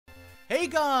Hey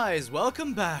guys,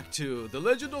 welcome back to The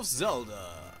Legend of Zelda.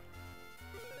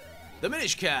 The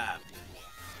Minish cap.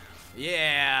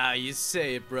 Yeah, you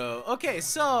say it, bro. Okay,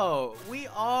 so we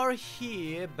are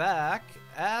here back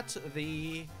at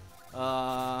the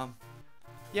yeah,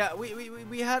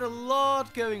 we had a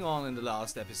lot going on in the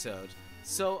last episode.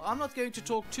 So I'm not going to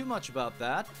talk too much about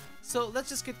that. So let's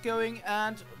just get going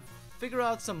and figure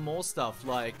out some more stuff.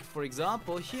 Like, for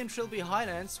example, here in Trilby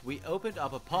Highlands, we opened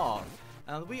up a path.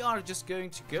 And we are just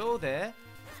going to go there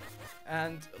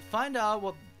and find out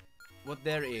what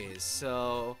there is.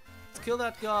 So let's kill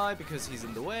that guy because he's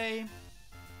in the way.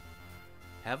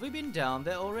 Have we been down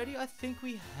there already? I think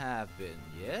we have been.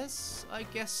 Yes, I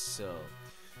guess so.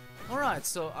 Alright,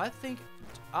 so I think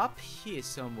up here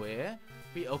somewhere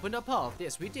we opened a path.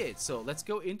 Yes, we did. So let's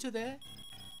go into there.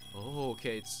 Oh,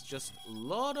 okay, it's just a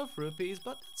lot of rupees,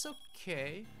 but that's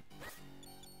okay.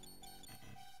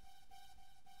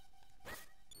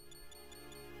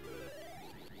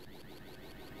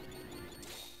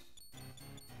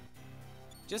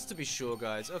 Just to be sure,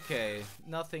 guys. Okay,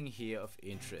 nothing here of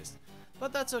interest.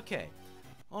 But that's okay.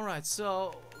 Alright,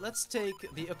 so let's take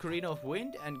the Ocarina of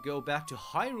Wind and go back to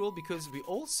Hyrule because we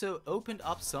also opened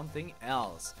up something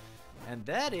else. And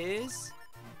that is...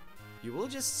 You will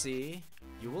just see.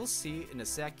 You will see in a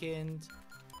second.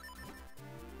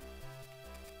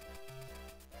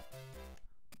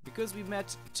 Because we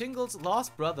met Tingle's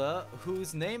last brother,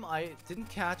 whose name I didn't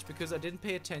catch because I didn't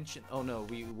pay attention. Oh no,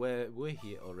 we're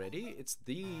here already. It's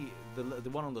the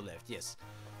one on the left, yes.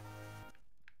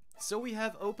 So we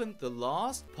have opened the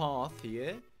last path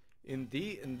here in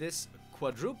this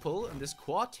quadruple, in this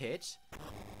quartet.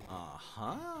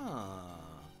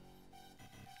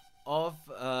 Of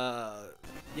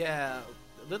yeah,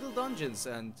 little dungeons,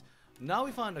 and now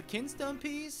we found a kinstone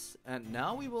piece, and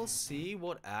now we will see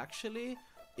what actually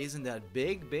is in that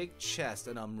big chest,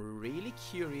 and I'm really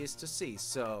curious to see.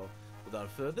 So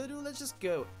without further ado, let's just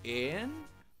go in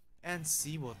and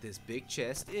see what this big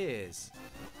chest is.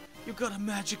 You got a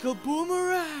magical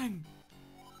boomerang!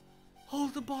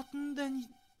 Hold the button, then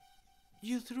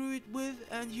you threw it with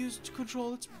and used to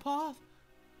control its path.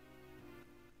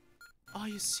 Are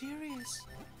you serious?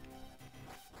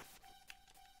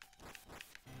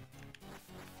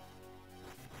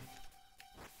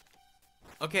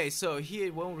 Okay, so here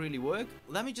it won't really work.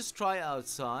 Let me just try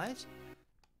outside.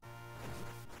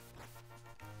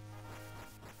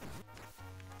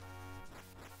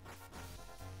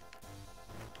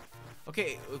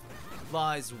 Okay, it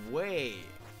flies way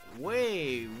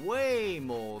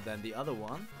more than the other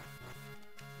one.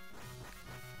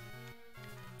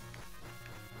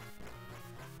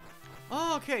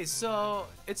 Oh, okay, so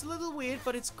it's a little weird,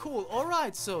 but it's cool.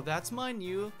 Alright, so that's my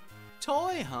new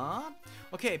toy, huh?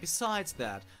 Okay, besides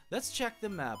that, let's check the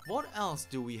map. What else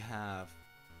do we have?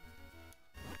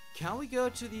 Can we go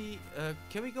to the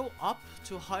can we go up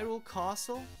to Hyrule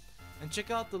Castle and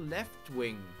check out the left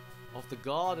wing of the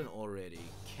garden already?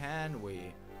 Can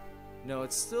we? No,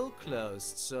 it's still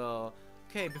closed. So,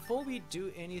 okay, before we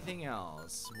do anything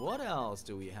else, what else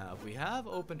do we have? We have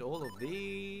opened all of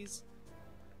these.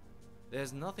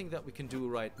 There's nothing that we can do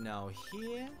right now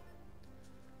here.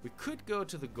 We could go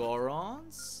to the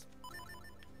Gorons.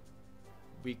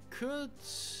 We could...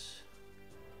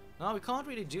 No, we can't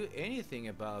really do anything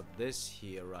about this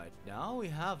here right now. We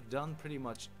have done pretty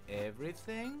much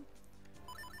everything.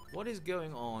 What is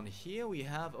going on here? We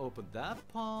have opened that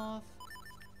path.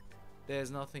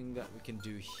 There's nothing that we can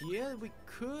do here. We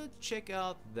could check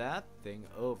out that thing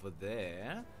over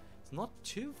there. It's not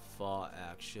too far,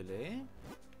 actually.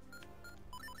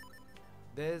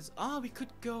 There's... Ah, we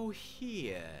could go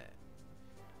here.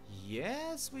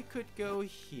 Yes, we could go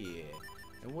here.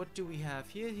 And what do we have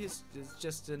here? Here's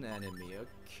just an enemy.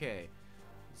 Okay.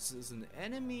 This is an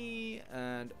enemy,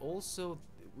 and also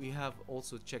we have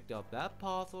also checked out that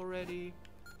path already.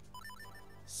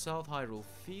 South Hyrule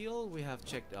Field, we have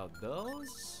checked out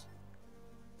those.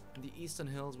 In the Eastern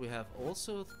Hills, we have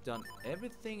also done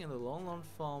everything. In the Lon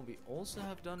Farm, we also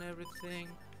have done everything.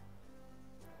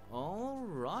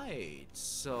 Alright,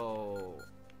 so...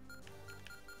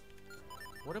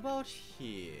 What about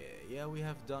here? Yeah, we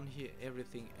have done here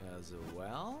everything as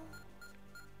well.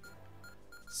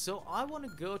 So I want to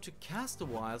go to Castor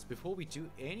Wilds before we do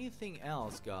anything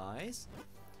else, guys,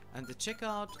 and to check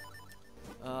out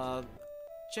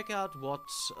what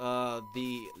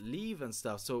the leave and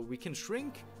stuff. So we can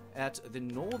shrink at the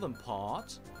northern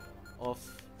part of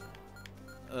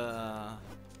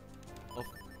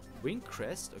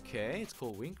Windcrest. Okay, it's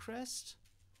called Windcrest.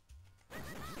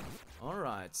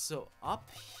 Alright, so up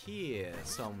here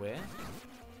somewhere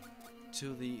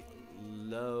to the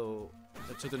low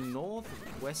To the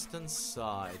northwestern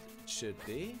side, it should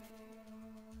be.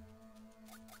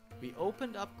 We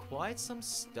opened up quite some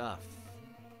stuff.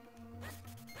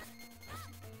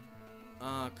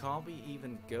 Can't we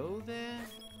even go there?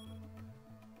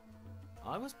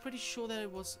 I was pretty sure that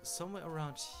it was somewhere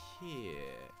around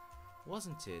here,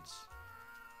 wasn't it?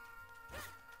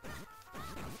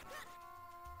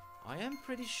 I am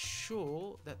pretty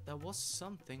sure that there was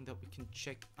something that we can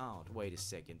check out. Wait a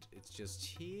second, it's just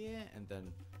here and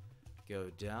then go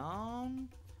down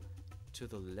to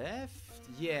the left.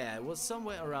 Yeah, it was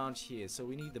somewhere around here, so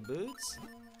we need the boots.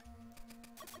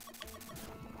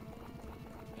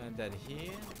 And then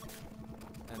here,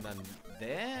 and then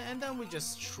there, and then we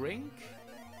just shrink.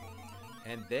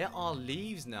 And there are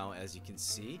leaves now, as you can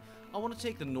see. I want to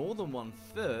take the northern one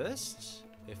first,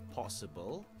 if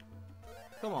possible.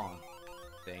 Come on.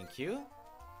 Thank you.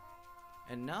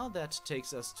 And now that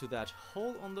takes us to that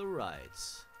hole on the right.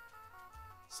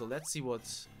 So let's see what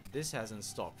this has in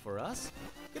stock for us.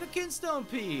 Get a kinstone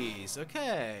piece.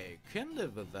 Okay, can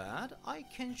live with that. I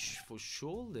can for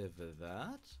sure live with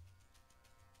that.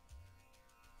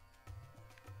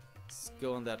 Let's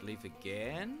go on that leaf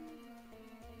again.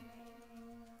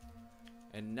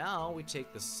 And now we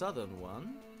take the southern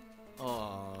one.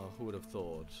 Oh, who would have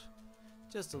thought?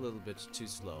 Just a little bit too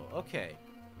slow. Okay.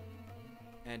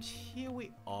 And here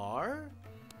we are.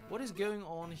 What is going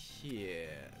on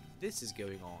here? This is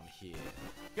going on here.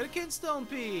 Got a kinstone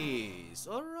piece.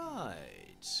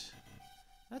 Alright.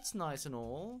 That's nice and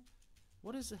all.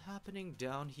 What is happening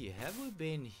down here? Have we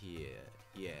been here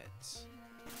yet?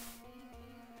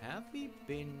 Have we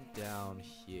been down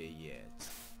here yet?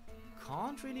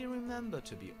 Can't really remember,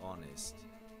 to be honest.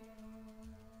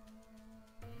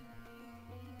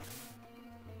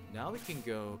 Now we can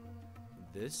go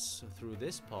through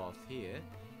this path here.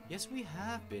 Yes, we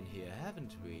have been here,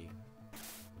 haven't we?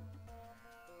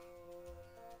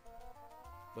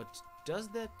 But does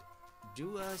that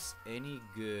do us any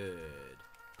good?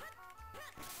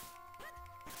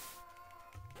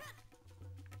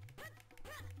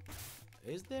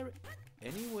 Is there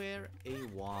anywhere a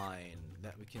wine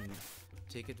that we can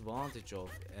take advantage of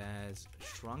as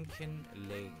Shrunken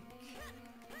Link?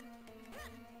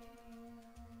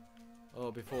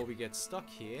 Oh, before we get stuck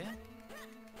here.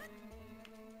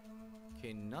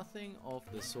 Okay, nothing of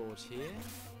the sort here.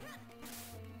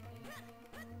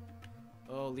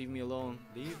 Oh, leave me alone.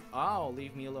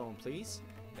 Leave me alone, please.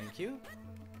 Thank you.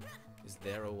 Is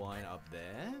there a wine up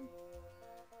there?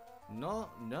 No,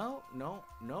 no, no,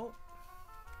 no.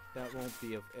 That won't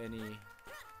be of any...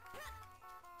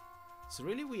 It's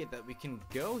really weird that we can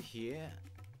go here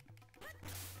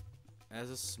as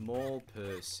a small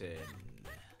person.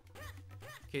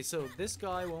 Okay, so this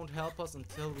guy won't help us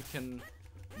until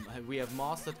we have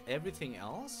mastered everything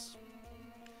else.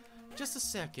 Just a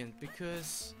second,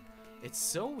 because it's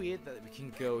so weird that we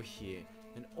can go here.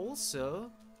 And also...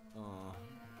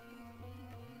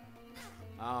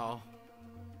 Ow.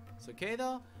 It's okay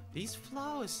though. These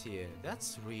flowers here,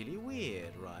 that's really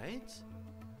weird, right?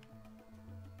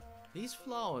 These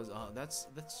flowers are, that's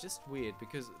just weird,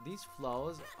 because these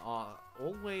flowers are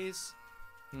always,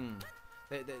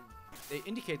 they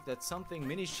indicate that something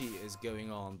Minishy is going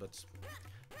on, but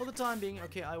for the time being,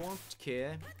 okay, I won't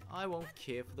care. I won't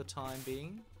care for the time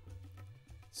being.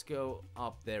 Let's go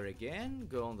up there again,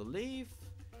 go on the leaf,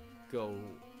 go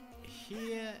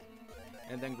here,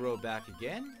 and then grow back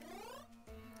again.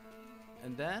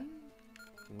 And then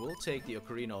we'll take the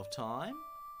Ocarina of Time.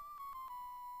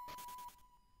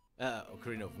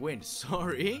 Ocarina of Wind,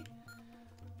 sorry.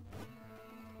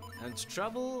 And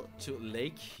travel to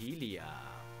Lake Helia.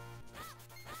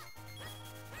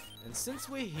 And since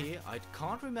we're here, I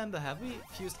can't remember, have we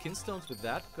fused kinstones with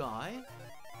that guy?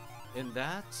 In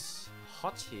that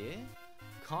hut here?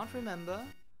 Can't remember.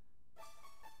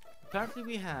 Apparently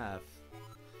we have.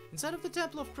 Inside of the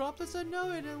Temple of Droplets, I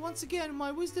know it, and once again, my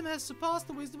wisdom has surpassed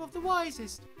the wisdom of the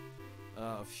wisest.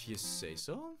 If you say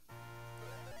so.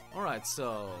 Alright,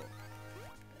 so...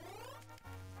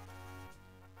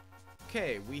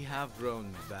 Okay, we have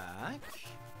grown back.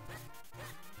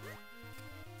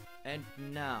 And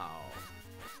now...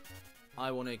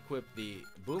 I want to equip the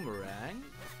boomerang.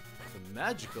 The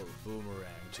magical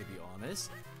boomerang, to be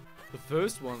honest. The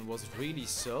first one was really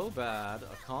so bad,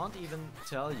 I can't even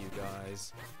tell you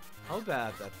guys how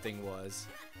bad that thing was.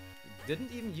 Didn't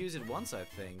even use it once, I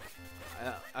think.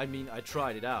 I mean, I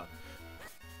tried it out.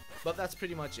 But that's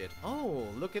pretty much it. Oh,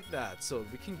 look at that. So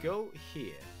we can go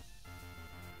here.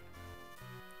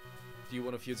 Do you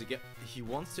want to fuse again? He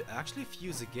wants to actually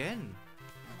fuse again.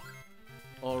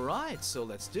 Alright, so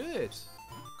let's do it.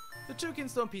 The 2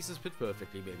 kinstone pieces fit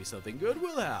perfectly. Maybe something good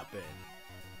will happen.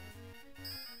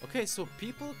 Okay, so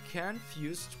people can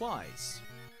fuse twice.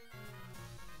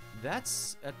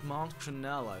 That's at Mount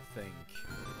Crenel, I think.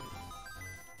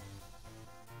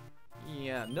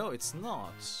 Yeah, no, it's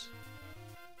not.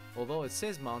 Although it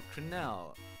says Mount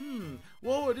Crenel.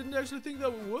 Whoa, I didn't actually think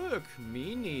that would work.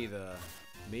 Me neither.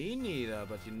 Me neither,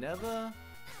 but you never...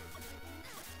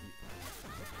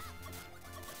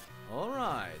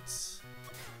 Alright.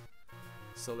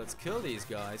 So let's kill these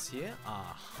guys here.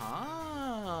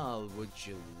 Aha! Would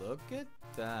you look at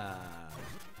that?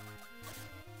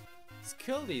 Let's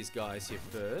kill these guys here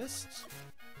first.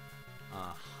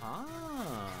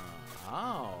 Aha!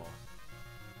 Ow!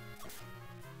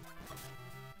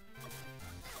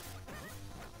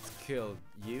 Let's kill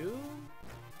you.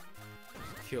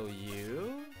 Kill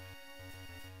you.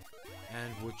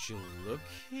 And would you look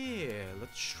here?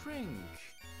 Let's shrink.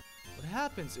 What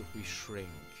happens if we shrink?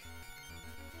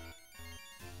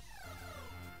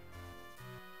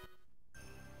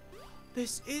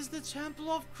 This is the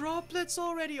Temple of Droplets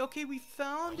already. Okay, we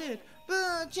found it.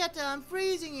 But Jetta, I'm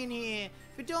freezing in here.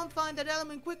 If we don't find that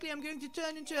element quickly, I'm going to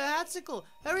turn into a hatsicle.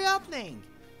 Hurry up, Link.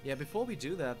 Yeah, before we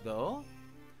do that though.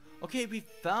 Okay, we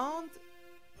found...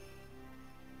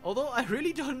 Although I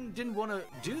really didn't want to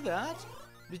do that.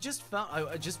 We just found...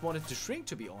 I just wanted to shrink,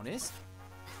 to be honest.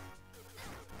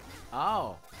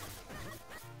 Ow.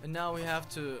 And now we have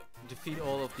to defeat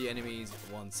all of the enemies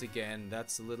once again.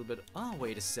 That's a little bit... Oh,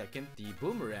 wait a second. The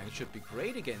boomerang should be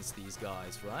great against these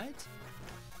guys, right?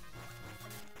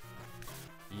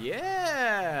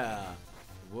 Yeah!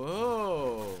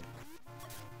 Whoa!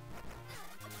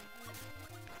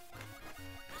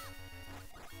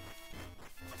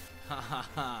 Ha ha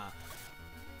ha!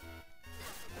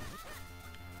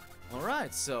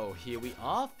 Alright, so here we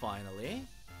are finally.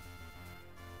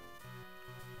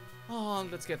 Oh,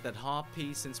 let's get that heart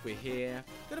piece since we're here.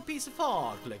 Got a piece of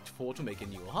heart. Collect 4 to make a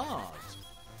new heart.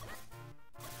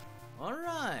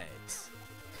 Alright.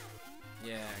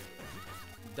 Yeah.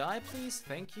 Die, please.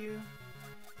 Thank you.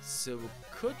 So we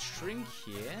could shrink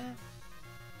here.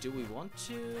 Do we want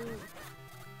to?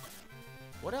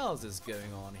 What else is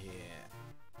going on here?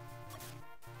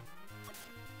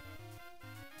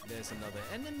 There's another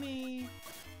enemy.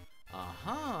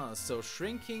 Aha. So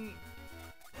shrinking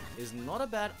is not a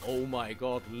bad... Oh my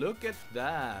god, look at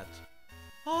that.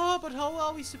 Oh, but how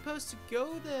are we supposed to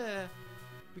go there?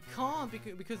 We can't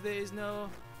because there is no...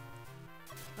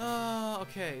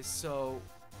 okay, so...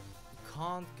 we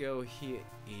can't go here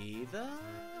either.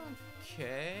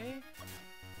 Okay.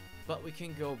 But we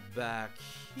can go back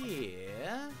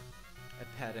here.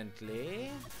 Apparently.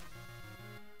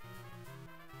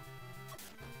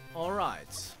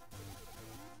 Alright.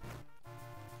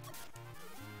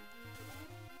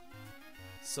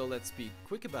 So let's be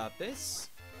quick about this.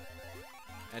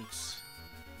 And,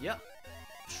 yeah,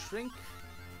 shrink.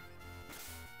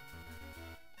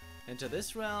 Enter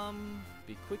this realm,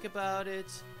 be quick about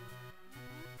it.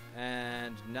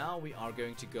 And now we are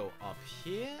going to go up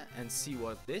here and see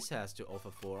what this has to offer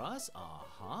for us.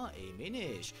 Aha, a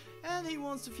Minish. And he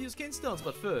wants to fuse kinstones,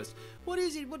 but first, what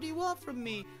is it? What do you want from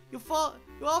me? You're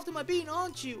after my bean,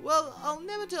 aren't you? Well, I'll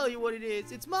never tell you what it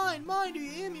is. It's mine, do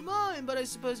you hear me? Mine. But I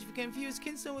suppose if you can fuse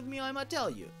kinstone with me, I might tell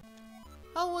you.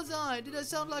 How was I? Did I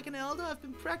sound like an elder? I've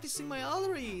been practicing my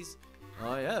elderies.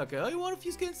 Oh yeah, okay. Oh, you want to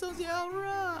fuse kinstones? Yeah,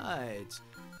 alright.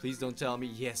 Please don't tell me,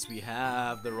 yes, we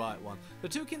have the right one. The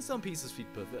 2 kinstone pieces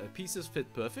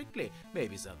fit perfectly.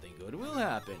 Maybe something good will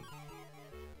happen.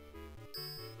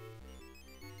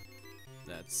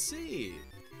 Let's see.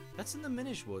 That's in the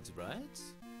Minish woods, right?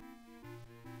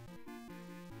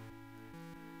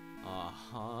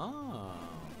 Aha.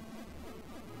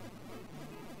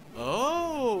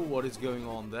 Oh, what is going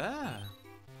on there?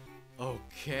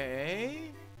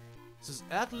 Okay. This is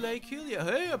at Lake Hylia.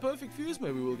 Hey, a perfect fuse.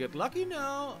 Maybe we'll get lucky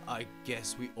now. I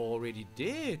guess we already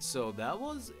did. So that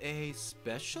was a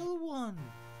special one,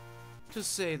 to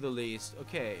say the least.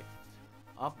 Okay.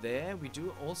 Up there, we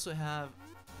do also have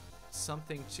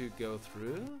something to go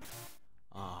through.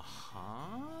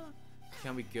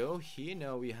 Can we go here?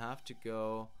 No, we have to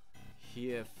go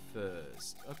here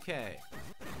first. Okay.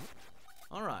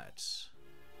 Alright.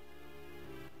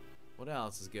 What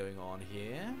else is going on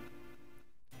here?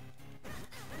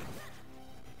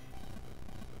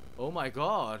 Oh my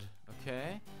god.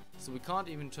 Okay. So we can't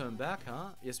even turn back, huh?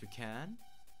 Yes, we can.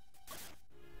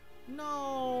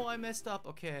 No, I messed up.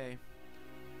 Okay.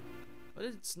 But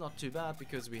it's not too bad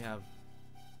because we have...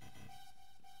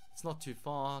 It's not too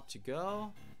far to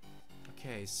go.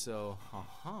 Okay, so...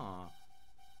 Haha.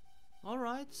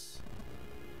 Alright.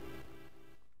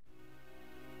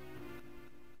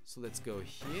 So let's go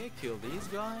here, kill these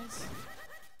guys.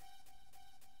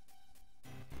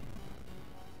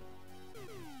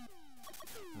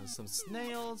 There's some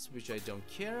snails, which I don't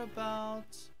care about.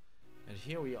 And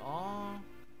here we are.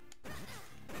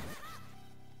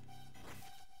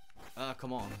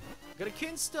 Come on. Got a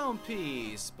kinstone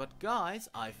piece. But guys,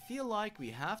 I feel like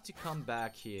we have to come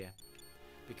back here.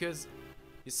 Because,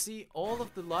 you see, all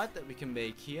of the light that we can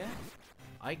make here,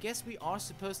 I guess we are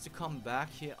supposed to come back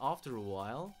here after a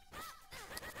while.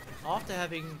 After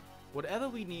having whatever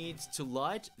we need to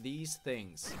light these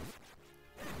things.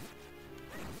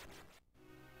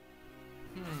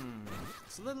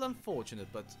 It's a little unfortunate,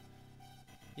 but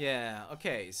yeah,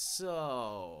 okay,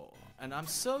 so, and I'm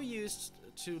so used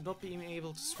to not being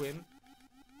able to swim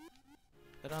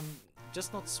that I'm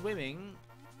just not swimming,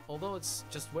 although it's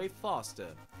just way faster.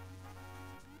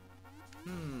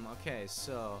 Okay,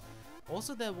 so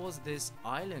also there was this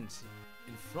island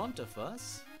in front of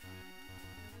us.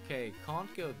 Okay,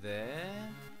 can't go there.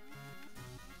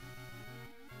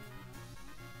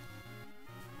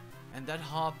 And that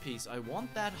heart piece, I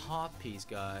want that heart piece,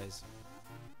 guys.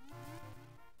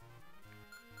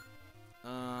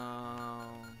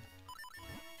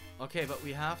 Okay, but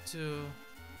we have to...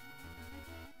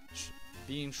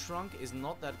 Being shrunk is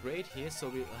not that great here, so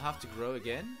we'll have to grow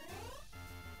again.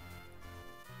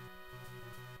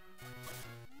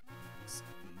 Let's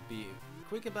be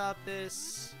quick about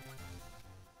this.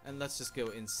 And let's just go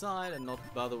inside and not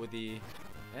bother with the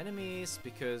enemies,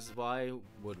 because why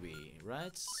would we,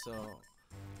 right? So,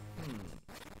 we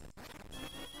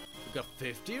got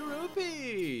 50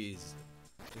 rupees!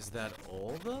 Is that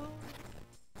all though?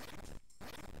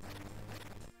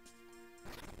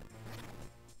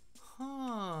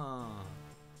 Huh.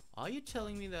 Are you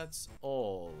telling me that's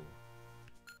all?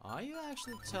 Are you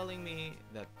actually telling me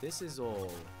that this is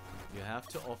all you have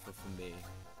to offer for me?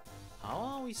 How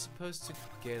are we supposed to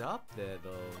get up there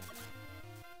though?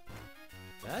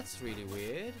 That's really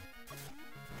weird.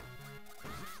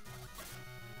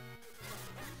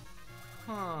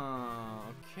 Huh,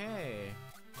 okay.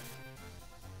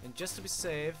 And just to be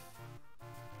safe,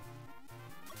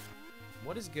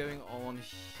 what is going on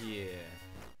here?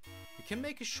 We can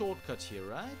make a shortcut here,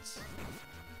 right?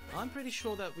 I'm pretty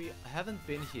sure that we haven't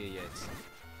been here yet.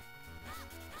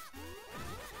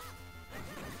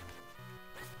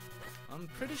 I'm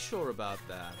pretty sure about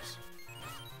that.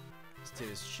 Steal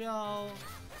his shell.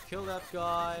 Kill that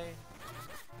guy.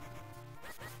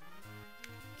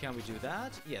 Can we do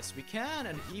that? Yes, we can.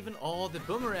 And even, oh, the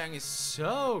boomerang is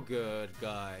so good,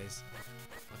 guys.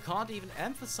 I can't even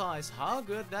emphasize how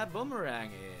good that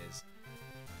boomerang is.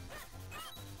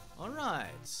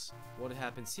 Alright. What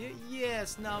happens here?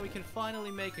 Yes, now we can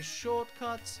finally make a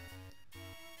shortcut.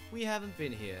 We haven't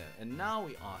been here. And now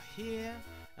we are here.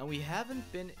 And we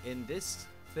haven't been in this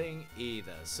thing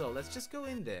either. So let's just go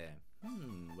in there.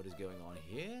 What is going on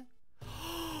here?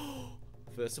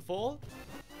 First of all,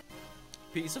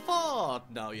 piece of art.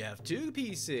 Now you have 2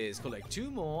 pieces. Collect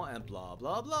 2 more and blah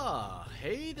blah blah.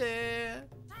 Hey there.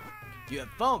 You have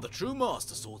found the true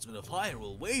master swordsman of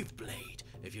Hyrule, Waveblade.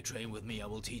 If you train with me, I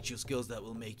will teach you skills that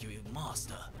will make you a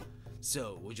master.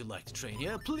 So, would you like to train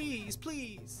here? Please,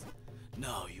 please.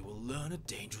 Now you will learn a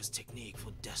dangerous technique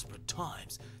for desperate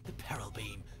times, the Peril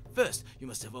Beam. First, you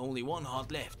must have only 1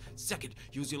 heart left. Second,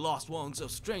 use your last ounce of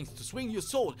strength to swing your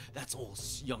sword. That's all,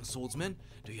 young swordsman.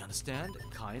 Do you understand?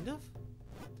 Kind of?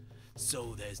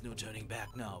 So there's no turning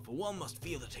back now, for one must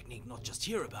feel the technique, not just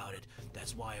hear about it.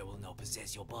 That's why I will now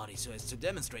possess your body so as to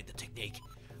demonstrate the technique.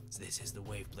 So this is the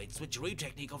Waveblade switcheroo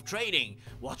technique of training.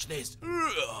 Watch this.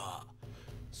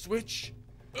 Switch.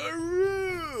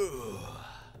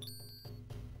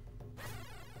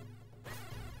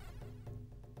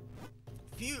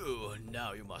 Phew,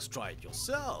 now you must try it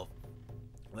yourself.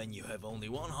 When you have only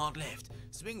 1 heart left,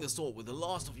 swing the sword with the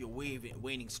last of your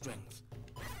waning strength.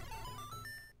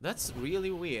 That's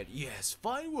really weird. Yes,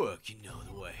 fine work, you know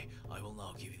the way. I will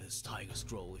now give you this tiger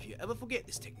scroll. If you ever forget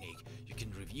this technique, you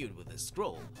can review it with this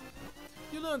scroll.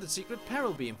 You learn the secret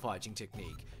Peril Beam fighting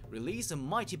technique. Release a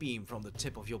mighty beam from the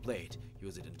tip of your blade.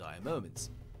 Use it in dire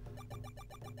moments.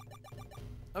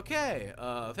 Okay,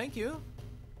 thank you.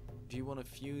 Do you want to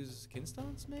fuse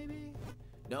kinstones, maybe?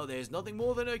 No, there's nothing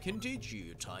more that I can teach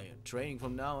you. Training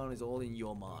from now on is all in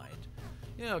your mind.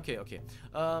 Yeah, okay.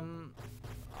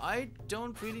 I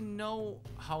don't really know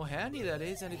how handy that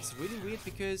is, and it's really weird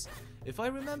because if I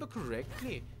remember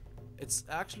correctly, it's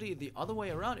actually the other way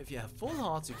around. If you have full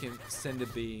hearts, you can send a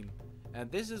beam,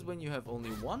 and this is when you have only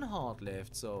 1 heart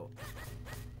left, so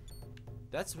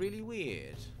that's really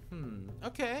weird.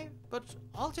 Okay, but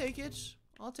I'll take it.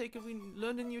 We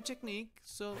learned a new technique,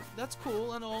 so that's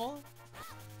cool and all.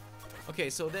 Okay,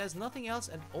 so there's nothing else.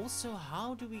 And also,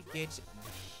 how do we get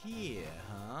here,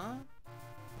 huh?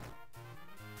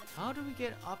 How do we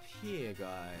get up here,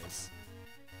 guys?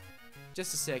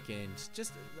 Just a second.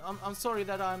 I'm sorry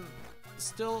that I'm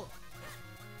still...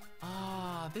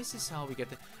 Ah, this is how we get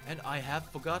there. And I have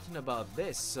forgotten about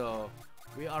this, so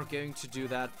we are going to do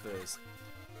that first.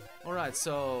 Alright,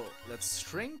 so let's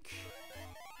shrink.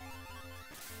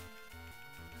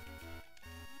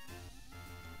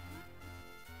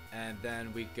 And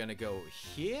then we're gonna go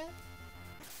here.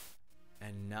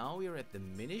 And now we're at the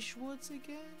Minish Woods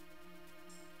again?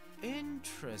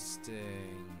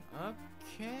 Interesting.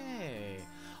 Okay.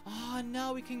 Ah,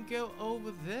 now we can go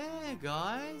over there,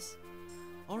 guys.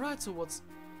 Alright, so what's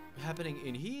happening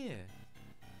in here?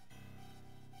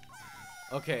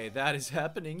 Okay, that is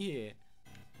happening here.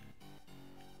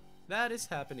 That is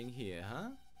happening here,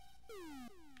 huh?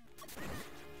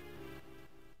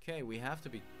 Okay, we have to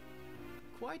be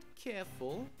quite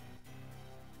careful.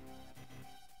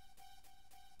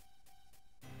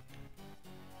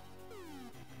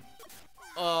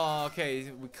 Oh, okay,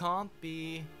 we can't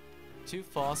be too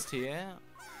fast here.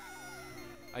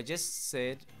 I just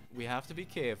said we have to be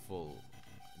careful.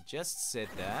 Just said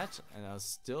that, and I was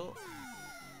still...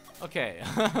 Okay,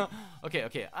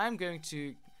 okay, I'm going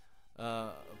to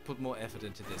put more effort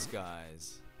into this,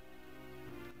 guys.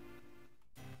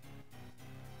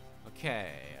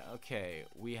 Okay,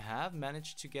 we have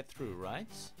managed to get through,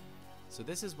 right? So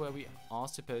this is where we are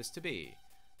supposed to be.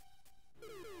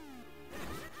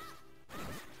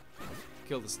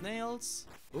 Kill the snails.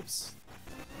 Oops.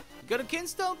 Got a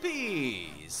kinstone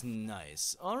piece!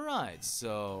 Nice. Alright,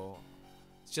 so...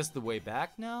 It's just the way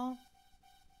back now?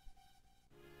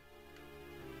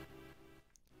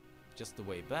 Just the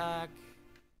way back.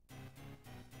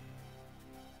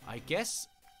 I guess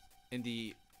in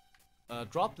the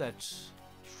Droplet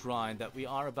shrine that we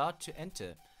are about to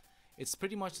enter, it's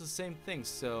pretty much the same thing,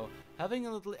 so having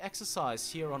a little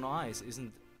exercise here on ice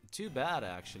isn't too bad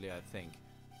actually, I think.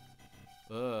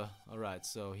 Alright,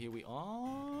 so here we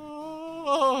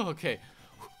are. Okay.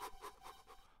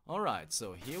 Alright,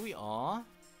 so here we are.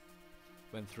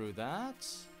 Went through that.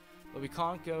 But we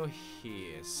can't go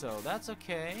here, so that's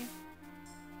okay.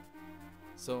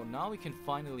 So now we can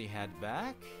finally head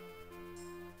back.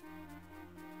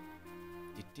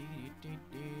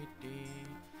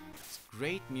 It's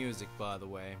great music, by the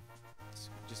way. It's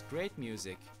just great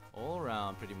music all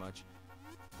around, pretty much.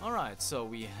 Alright, so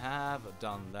we have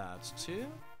done that too.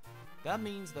 That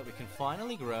means that we can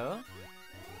finally grow.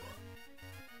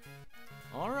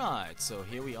 Alright, so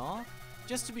here we are.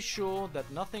 Just to be sure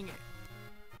that nothing...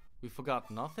 We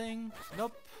forgot nothing.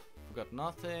 Nope, forgot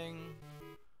nothing.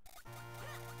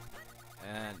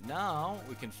 And now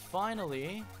we can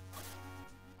finally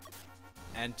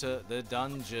enter the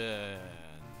dungeon.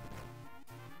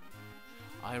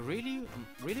 I'm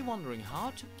really wondering how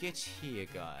to get here,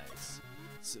 guys.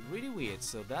 It's really weird,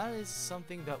 so that is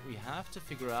something that we have to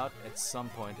figure out at some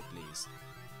point at least.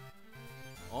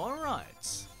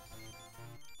 Alright.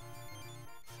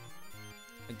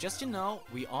 And just you know,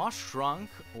 we are shrunk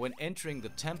when entering the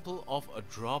Temple of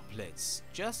Droplets.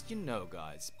 Just you know,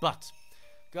 guys. But,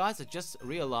 guys, I just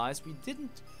realized we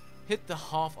didn't hit the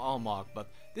half-hour mark, but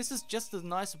this is just a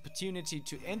nice opportunity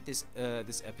to end this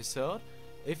this episode.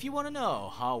 If you want to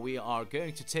know how we are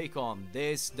going to take on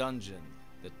this dungeon,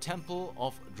 the Temple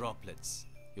of Droplets,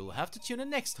 you'll have to tune in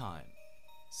next time.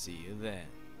 See you then.